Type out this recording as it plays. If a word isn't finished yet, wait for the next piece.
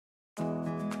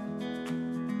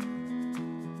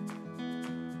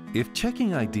If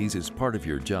checking IDs is part of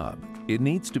your job, it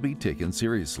needs to be taken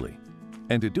seriously.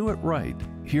 And to do it right,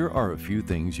 here are a few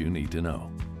things you need to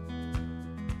know.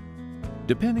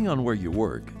 Depending on where you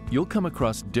work, you'll come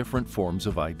across different forms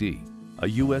of ID: a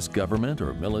U.S. government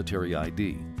or military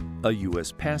ID, a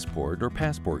U.S. passport or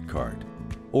passport card,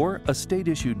 or a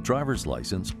state-issued driver's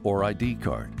license or ID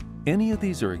card. Any of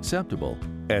these are acceptable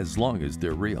as long as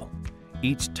they're real.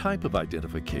 Each type of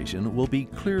identification will be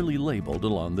clearly labeled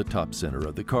along the top center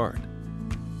of the card.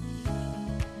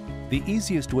 The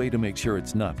easiest way to make sure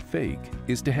it's not fake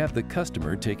is to have the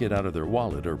customer take it out of their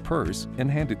wallet or purse and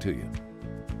hand it to you.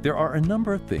 There are a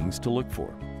number of things to look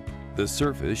for. The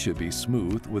surface should be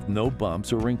smooth with no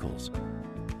bumps or wrinkles.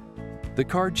 The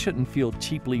card shouldn't feel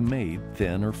cheaply made,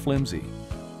 thin, or flimsy.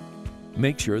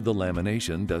 Make sure the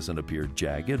lamination doesn't appear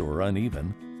jagged or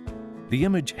uneven. The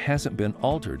image hasn't been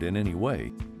altered in any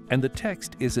way, and the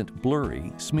text isn't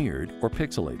blurry, smeared, or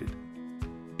pixelated.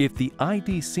 If the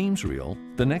ID seems real,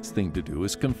 the next thing to do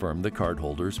is confirm the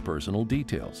cardholder's personal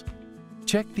details.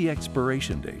 Check the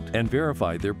expiration date and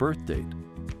verify their birth date.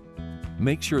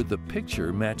 Make sure the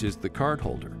picture matches the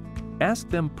cardholder. Ask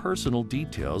them personal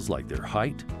details like their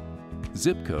height,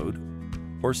 zip code,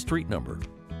 or street number.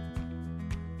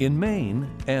 In Maine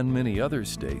and many other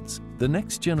states, the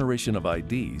next generation of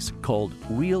IDs, called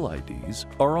Real IDs,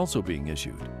 are also being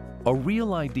issued. A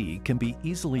Real ID can be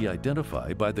easily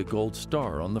identified by the gold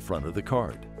star on the front of the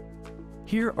card.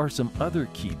 Here are some other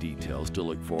key details to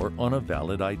look for on a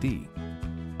valid ID: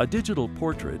 a digital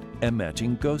portrait and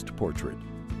matching ghost portrait,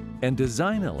 and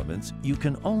design elements you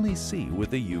can only see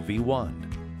with a UV wand.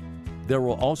 There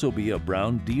will also be a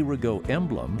brown de Rigaud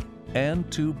emblem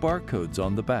and 2 barcodes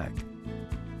on the back.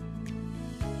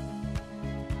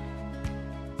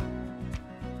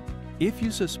 If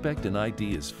you suspect an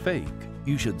ID is fake,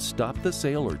 you should stop the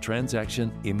sale or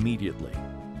transaction immediately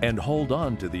and hold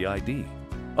on to the ID.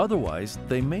 Otherwise,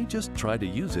 they may just try to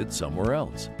use it somewhere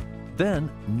else. Then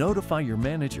notify your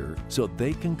manager so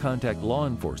they can contact law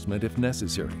enforcement if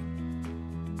necessary.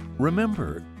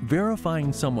 Remember,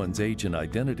 verifying someone's age and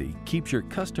identity keeps your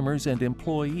customers and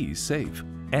employees safe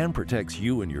and protects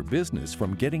you and your business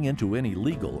from getting into any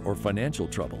legal or financial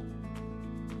trouble.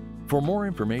 For more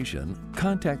information,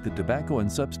 contact the Tobacco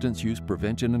and Substance Use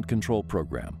Prevention and Control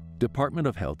Program, Department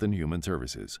of Health and Human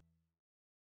Services.